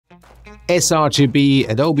sRGB,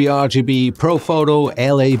 Adobe RGB, ProPhoto,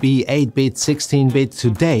 LAB, 8-bit, 16-bit.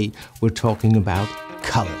 Today, we're talking about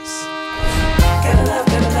colors.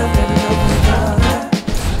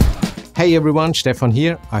 Hey everyone, Stefan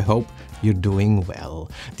here. I hope you're doing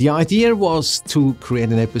well. The idea was to create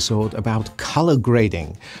an episode about color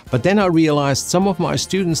grading, but then I realized some of my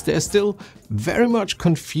students, they're still very much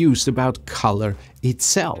confused about color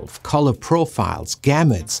itself, color profiles,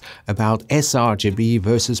 gamuts, about sRGB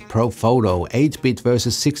versus ProPhoto, 8-bit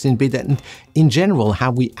versus 16-bit, and in general,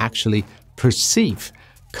 how we actually perceive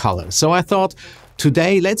color. So I thought,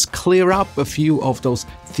 today, let's clear up a few of those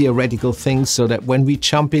theoretical things so that when we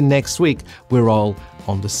jump in next week, we're all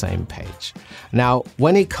on the same page. Now,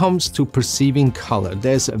 when it comes to perceiving color,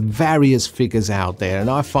 there's various figures out there, and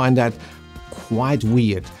I find that quite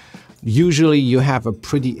weird. Usually you have a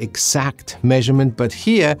pretty exact measurement, but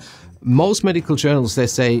here, most medical journals, they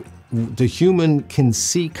say the human can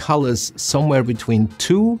see colors somewhere between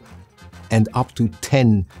 2 and up to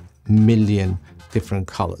 10 million different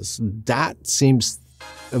colors. That seems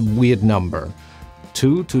a weird number.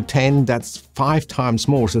 2 to 10, that's 5 times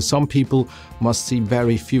more. So some people must see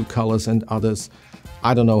very few colors and others,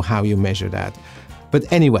 I don't know how you measure that.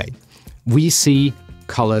 But anyway, we see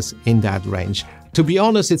colors in that range. To be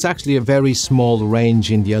honest, it's actually a very small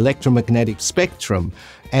range in the electromagnetic spectrum,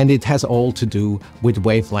 and it has all to do with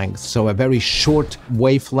wavelengths. So a very short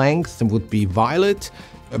wavelength would be violet,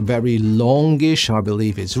 a very longish, I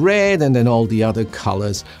believe, is red, and then all the other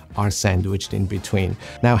colors are sandwiched in between.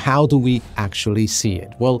 Now, how do we actually see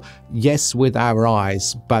it? Well, yes, with our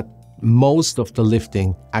eyes, but most of the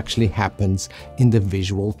lifting actually happens in the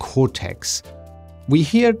visual cortex. We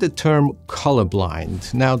hear the term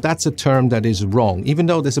colorblind. Now, that's a term that is wrong, even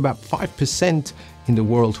though there's about 5% in the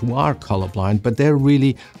world who are colorblind, but they're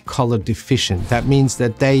really color deficient. That means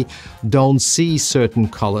that they don't see certain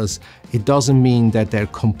colors. It doesn't mean that they're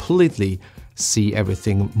completely see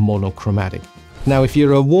everything monochromatic. Now, if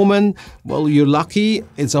you're a woman, well, you're lucky.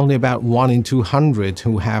 It's only about 1 in 200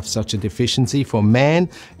 who have such a deficiency. For men,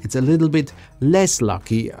 it's a little bit less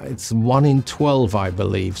lucky. It's 1 in 12, I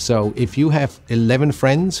believe. So if you have 11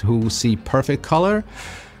 friends who see perfect color,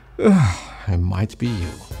 it might be you.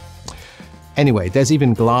 Anyway, there's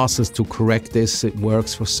even glasses to correct this. It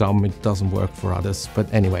works for some, it doesn't work for others.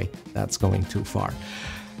 But anyway, that's going too far.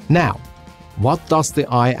 Now, what does the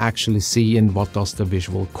eye actually see and what does the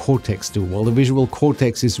visual cortex do? Well, the visual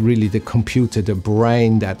cortex is really the computer, the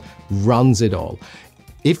brain that runs it all.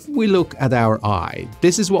 If we look at our eye,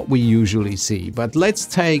 this is what we usually see, but let's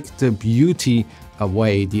take the beauty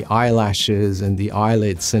away, the eyelashes and the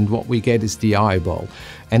eyelids, and what we get is the eyeball.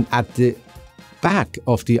 And at the back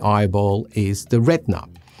of the eyeball is the retina.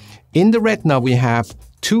 In the retina, we have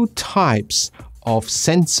 2 types of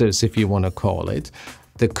sensors, if you want to call it,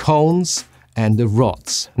 the cones and the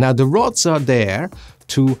rods. Now, the rods are there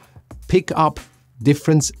to pick up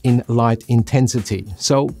difference in light intensity,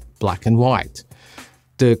 so black and white.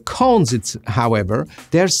 The cones, however,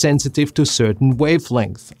 they're sensitive to certain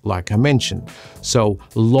wavelength, like I mentioned. So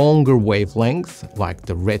longer wavelength, like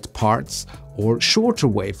the red parts, or shorter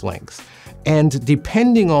wavelength. And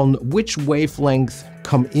depending on which wavelength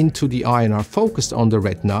come into the eye and are focused on the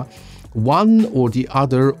retina, one or the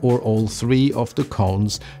other or all 3 of the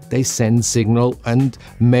cones, they send signal and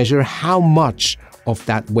measure how much of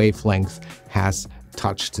that wavelength has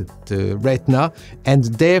touched the retina, and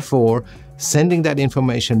therefore sending that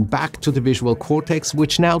information back to the visual cortex,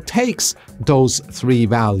 which now takes those 3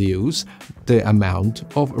 values, the amount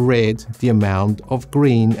of red, the amount of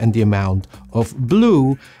green, and the amount of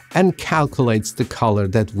blue, and calculates the color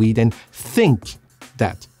that we then think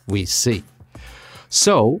that we see.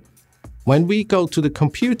 So, when we go to the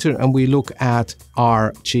computer and we look at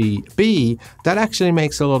RGB, that actually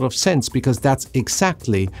makes a lot of sense because that's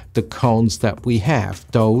exactly the cones that we have,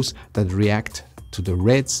 those that react to the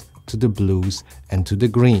reds, to the blues, and to the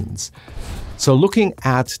greens. So looking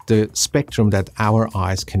at the spectrum that our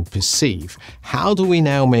eyes can perceive, how do we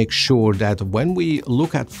now make sure that when we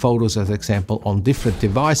look at photos, as example, on different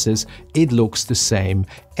devices, it looks the same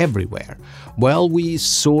everywhere? Well, we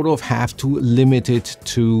sort of have to limit it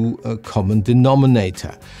to a common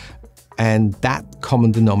denominator. And that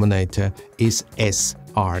common denominator is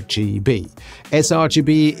sRGB.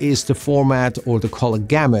 sRGB is the format or the color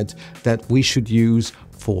gamut that we should use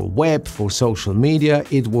for web, for social media.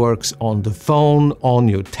 It works on the phone, on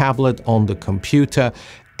your tablet, on the computer,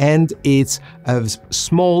 and it's a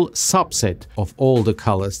small subset of all the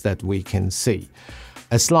colors that we can see.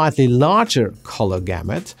 A slightly larger color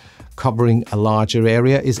gamut, covering a larger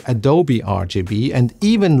area, is Adobe RGB, and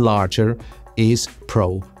even larger is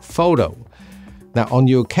ProPhoto. Now on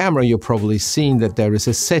your camera, you've probably seen that there is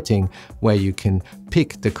a setting where you can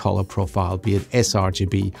pick the color profile, be it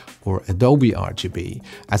sRGB or Adobe RGB.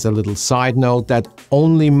 As a little side note, that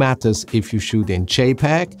only matters if you shoot in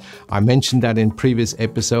JPEG. I mentioned that in previous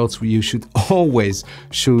episodes, where you should always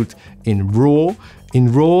shoot in RAW.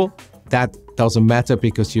 In RAW, that doesn't matter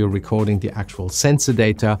because you're recording the actual sensor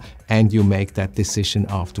data and you make that decision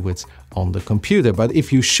afterwards on the computer. But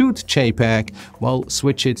if you shoot JPEG, well,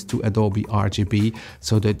 switch it to Adobe RGB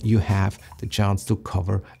so that you have the chance to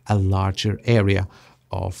cover a larger area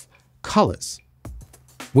of colors.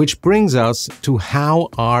 Which brings us to how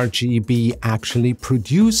RGB actually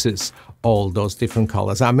produces all those different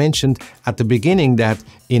colors. I mentioned at the beginning that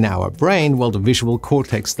in our brain, well, the visual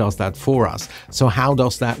cortex does that for us. So how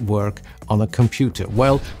does that work on a computer?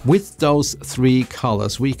 Well, with those three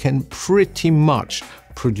colors, we can pretty much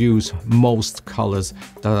produce most colors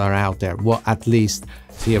that are out there, well, at least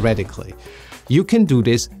theoretically. You can do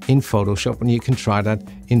this in Photoshop and you can try that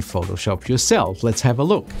in Photoshop yourself. Let's have a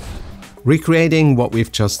look. Recreating what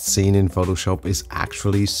we've just seen in Photoshop is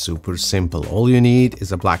actually super simple. All you need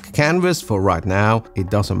is a black canvas. For right now,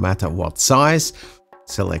 it doesn't matter what size.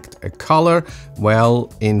 Select a color.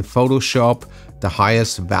 Well, in Photoshop, the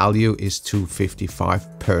highest value is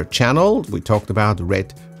 255 per channel. We talked about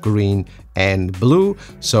red, green, and blue.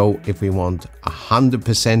 So if we want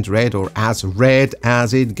 100% red or as red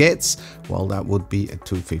as it gets, well, that would be a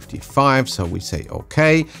 255. So we say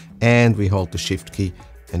OK, and we hold the Shift key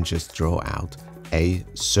and just draw out a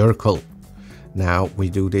circle. Now we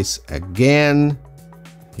do this again.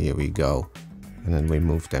 Here we go. And then we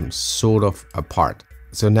move them sort of apart.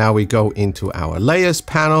 So now we go into our layers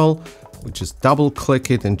panel. We just double click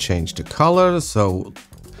it and change the color. So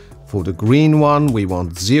for the green one, we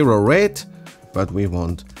want 0 red, but we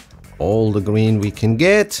want all the green we can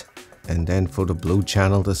get. And then for the blue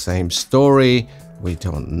channel, the same story. We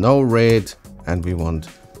don't know red and we want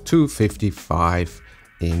 255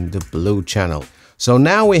 in the blue channel. So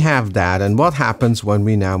now we have that, and what happens when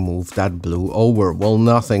we now move that blue over? Well,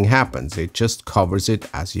 nothing happens. It just covers it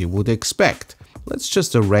as you would expect. Let's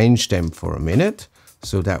just arrange them for a minute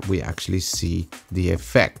so that we actually see the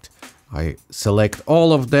effect. I select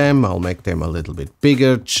all of them. I'll make them a little bit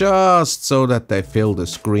bigger just so that they fill the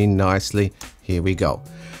screen nicely. Here we go.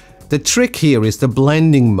 The trick here is the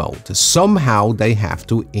blending mode. Somehow they have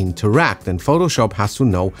to interact, and Photoshop has to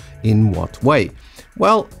know in what way.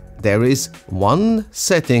 Well, there is one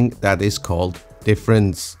setting that is called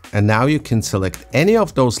difference. And now you can select any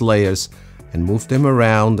of those layers and move them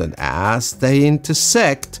around. And as they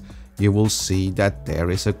intersect, you will see that there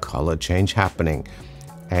is a color change happening.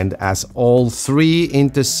 And as all three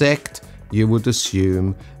intersect, you would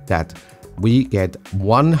assume that we get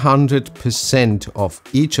 100% of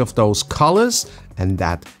each of those colors, and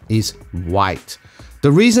that is white.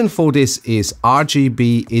 The reason for this is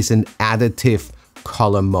RGB is an additive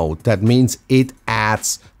color mode. That means it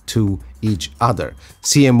adds to each other.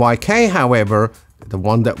 CMYK, however, the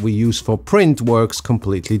one that we use for print, works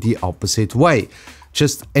completely the opposite way.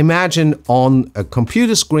 Just imagine on a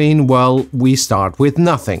computer screen, well, we start with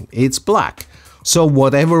nothing. It's black. So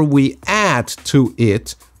whatever we add to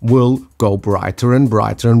it will go brighter and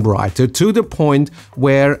brighter and brighter to the point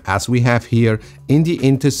where, as we have here in the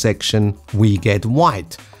intersection, we get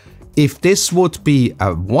white. If this would be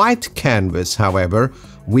a white canvas, however,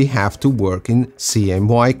 we have to work in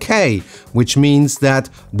CMYK, which means that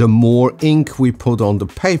the more ink we put on the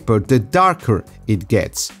paper, the darker it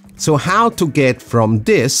gets. So how to get from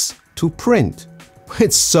this to print?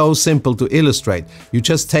 It's so simple to illustrate. You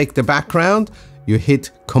just take the background, you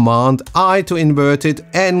hit Command I to invert it,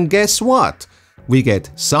 and guess what? We get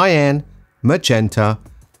cyan, magenta,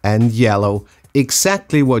 and yellow,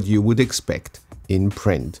 exactly what you would expect in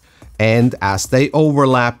print. And as they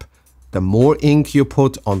overlap, the more ink you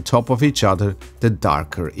put on top of each other, the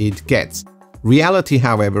darker it gets. Reality,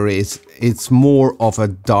 however, is it's more of a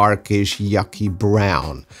darkish, yucky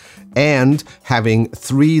brown. And having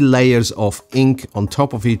 3 layers of ink on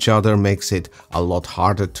top of each other makes it a lot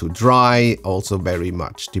harder to dry, also very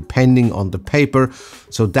much depending on the paper.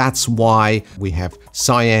 So that's why we have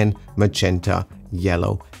cyan, magenta,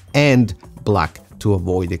 yellow, and black to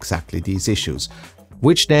avoid exactly these issues.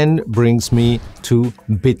 Which then brings me to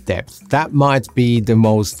bit depth. That might be the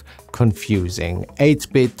most confusing.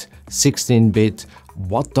 8-bit, 16-bit,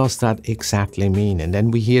 what does that exactly mean? And then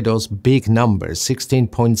we hear those big numbers,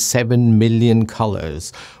 16.7 million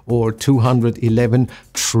colors or 211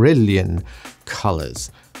 trillion colors.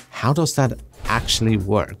 How does that actually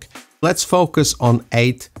work? Let's focus on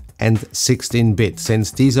 8 and 16-bit,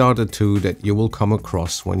 since these are the two that you will come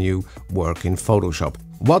across when you work in Photoshop.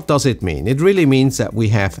 What does it mean? It really means that we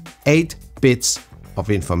have 8 bits of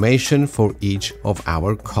information for each of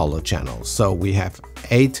our color channels. So we have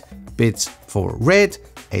 8 bits for red,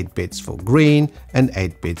 8 bits for green, and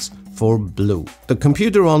 8 bits for blue. The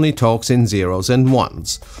computer only talks in zeros and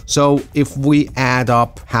ones. So if we add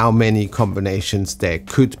up how many combinations there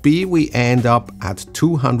could be, we end up at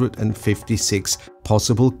 256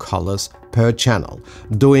 possible colors per channel.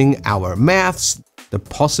 Doing our maths, the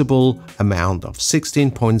possible amount of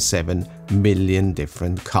 16.7 million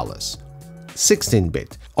different colors.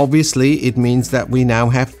 16-bit. Obviously, it means that we now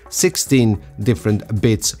have 16 different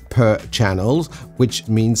bits per channel, which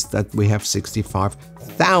means that we have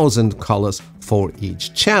 65,000 colors for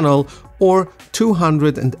each channel, or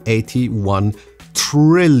 281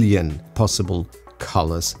 trillion possible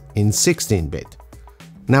colors in 16-bit.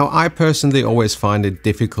 Now, I personally always find it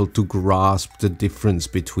difficult to grasp the difference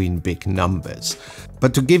between big numbers.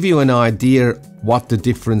 But to give you an idea what the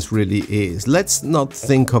difference really is, let's not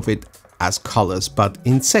think of it as colors, but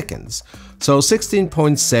in seconds. So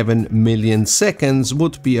 16.7 million seconds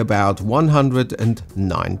would be about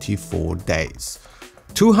 194 days.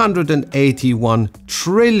 281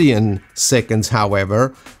 trillion seconds,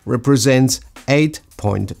 however, represents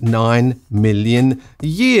 8.9 million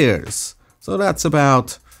years. So that's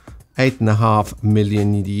about 8.5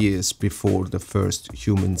 million years before the first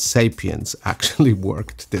human sapiens actually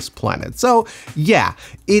worked this planet. So yeah,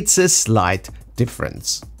 it's a slight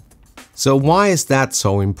difference. So why is that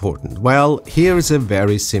so important? Well, here is a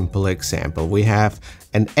very simple example. We have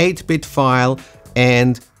an 8-bit file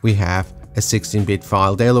and we have a 16-bit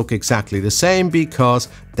file. They look exactly the same because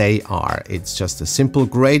they are. It's just a simple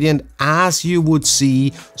gradient, as you would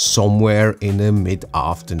see somewhere in a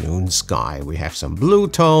mid-afternoon sky. We have some blue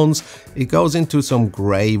tones, it goes into some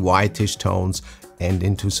gray whitish tones and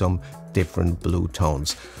into some different blue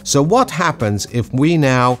tones. So what happens if we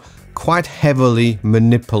now quite heavily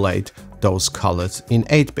manipulate those colors in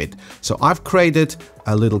 8-bit? So I've created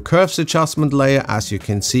a little curves adjustment layer, as you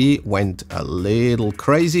can see, went a little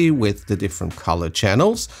crazy with the different color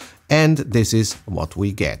channels, and this is what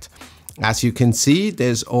we get. As you can see,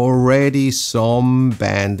 there's already some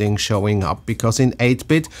banding showing up because in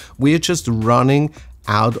 8-bit we're just running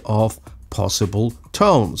out of possible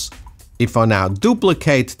tones. If I now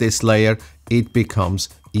duplicate this layer, it becomes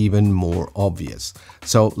even more obvious.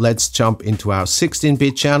 So let's jump into our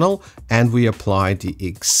 16-bit channel and we apply the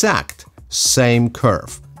exact same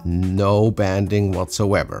curve. No banding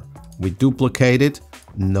whatsoever. We duplicate it,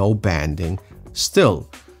 no banding still.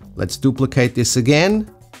 Let's duplicate this again.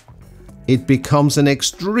 It becomes an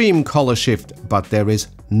extreme color shift, but there is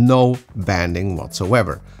no banding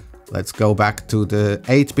whatsoever. Let's go back to the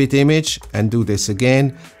 8-bit image and do this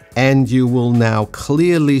again. And you will now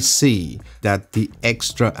clearly see that the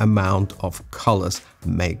extra amount of colors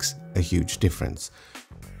makes a huge difference.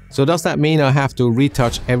 So does that mean I have to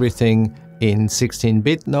retouch everything in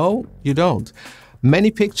 16-bit? No, you don't.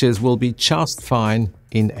 Many pictures will be just fine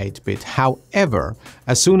in 8-bit. However,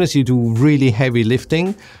 as soon as you do really heavy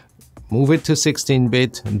lifting, move it to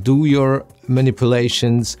 16-bit, do your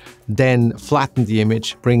manipulations, then flatten the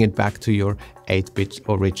image, bring it back to your 8-bit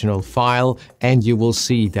original file, and you will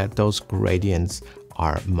see that those gradients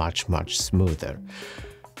are much smoother.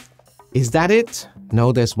 Is that it?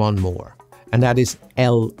 No, there's one more, and that is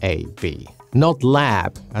LAB. Not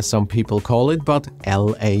lab, as some people call it, but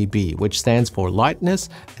LAB, which stands for lightness,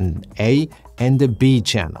 and A and the B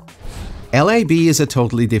channel. LAB is a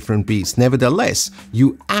totally different beast. Nevertheless,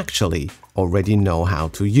 you actually already know how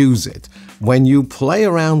to use it. When you play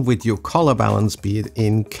around with your color balance, be it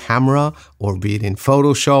in camera or be it in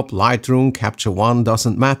Photoshop, Lightroom, Capture One,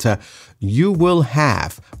 doesn't matter, you will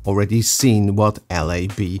have already seen what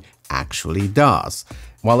LAB actually does.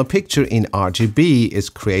 While a picture in RGB is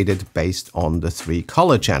created based on the 3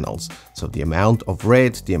 color channels, so the amount of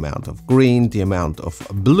red, the amount of green, the amount of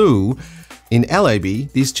blue, in LAB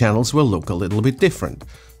these channels will look a little bit different.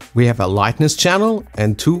 We have a lightness channel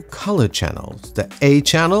and 2 color channels. The A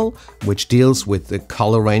channel, which deals with the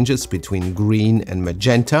color ranges between green and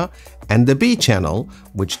magenta, and the B channel,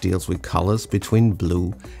 which deals with colors between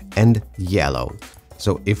blue and yellow.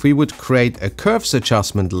 So if we would create a curves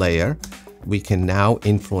adjustment layer, we can now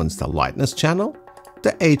influence the lightness channel,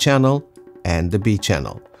 the A channel, and the B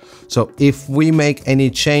channel. So if we make any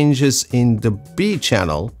changes in the B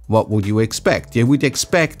channel, what would you expect? You would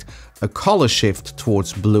expect a color shift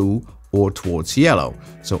towards blue or towards yellow.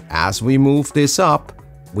 So as we move this up,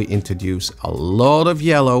 we introduce a lot of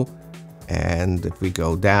yellow, and if we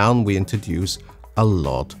go down, we introduce a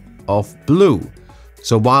lot of blue.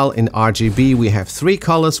 So while in RGB we have 3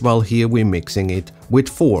 colors, well, here we're mixing it with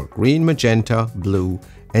 4: green, magenta, blue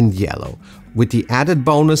and yellow, with the added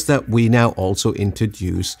bonus that we now also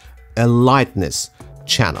introduce a lightness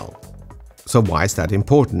channel. So why is that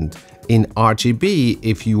important? In RGB,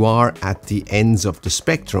 if you are at the ends of the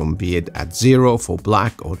spectrum, be it at 0 for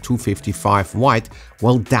black or 255 white,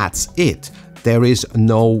 well, that's it. There is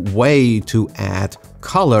no way to add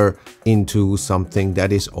color into something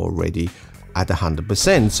that is already at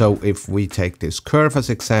 100%. So if we take this curve as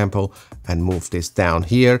example and move this down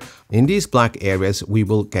here, in these black areas, we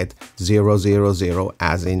will get 0, 0, 0,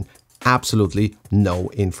 as in absolutely no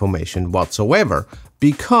information whatsoever,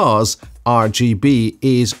 because RGB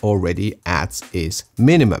is already at its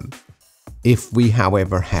minimum. If we,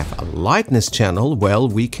 however, have a lightness channel, well,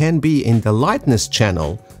 we can be in the lightness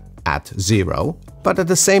channel at 0, but at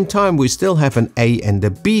the same time we still have an A and a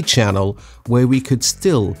B channel where we could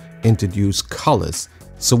still introduce colors.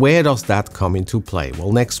 So where does that come into play?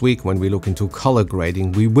 Well, next week when we look into color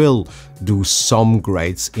grading, we will do some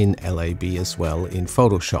grades in LAB as well in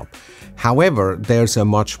Photoshop. However, there's a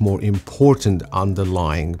much more important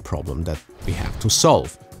underlying problem that we have to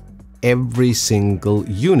solve. Every single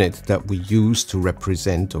unit that we use to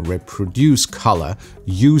represent or reproduce color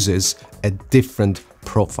uses a different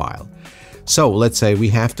profile. So let's say we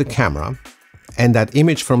have the camera, and that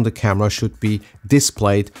image from the camera should be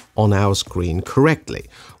displayed on our screen correctly.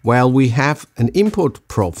 Well, we have an input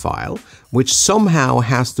profile which somehow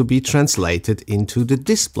has to be translated into the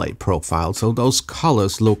display profile, so those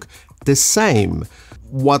colors look the same.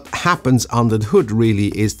 What happens under the hood really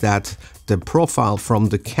is that the profile from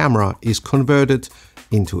the camera is converted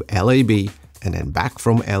into LAB and then back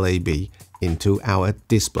from LAB into our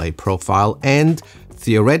display profile, and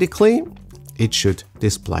theoretically it should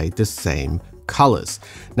display the same colors.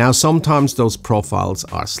 Now, sometimes those profiles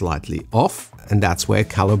are slightly off, and that's where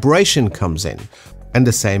calibration comes in. And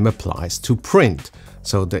the same applies to print.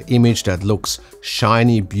 So the image that looks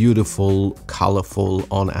shiny, beautiful, colorful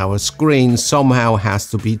on our screen somehow has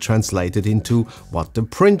to be translated into what the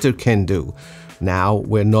printer can do. Now,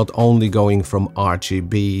 we're not only going from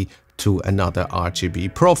RGB to another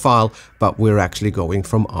RGB profile, but we're actually going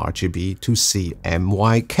from RGB to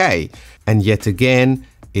CMYK. And yet again,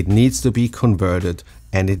 it needs to be converted,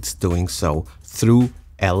 and it's doing so through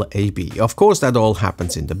LAB. Of course, that all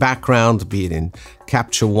happens in the background, be it in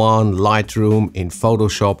Capture One, Lightroom, in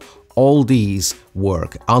Photoshop. All these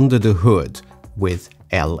work under the hood with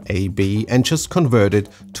LAB and just convert it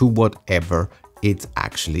to whatever it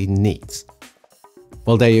actually needs.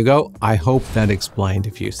 Well, there you go. I hope that explained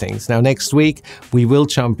a few things. Now, next week, we will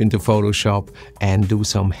jump into Photoshop and do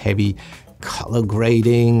some heavy color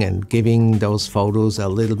grading and giving those photos a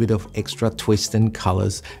little bit of extra twist and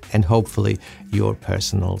colors, and hopefully your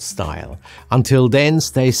personal style. Until then,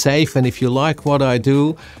 stay safe, and if you like what I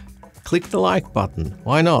do, click the like button.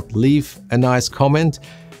 Why not? Leave a nice comment,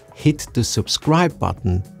 hit the subscribe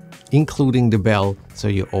button, including the bell, so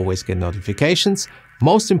you always get notifications.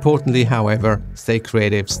 Most importantly, however, stay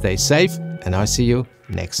creative, stay safe, and I'll see you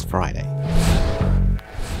next Friday.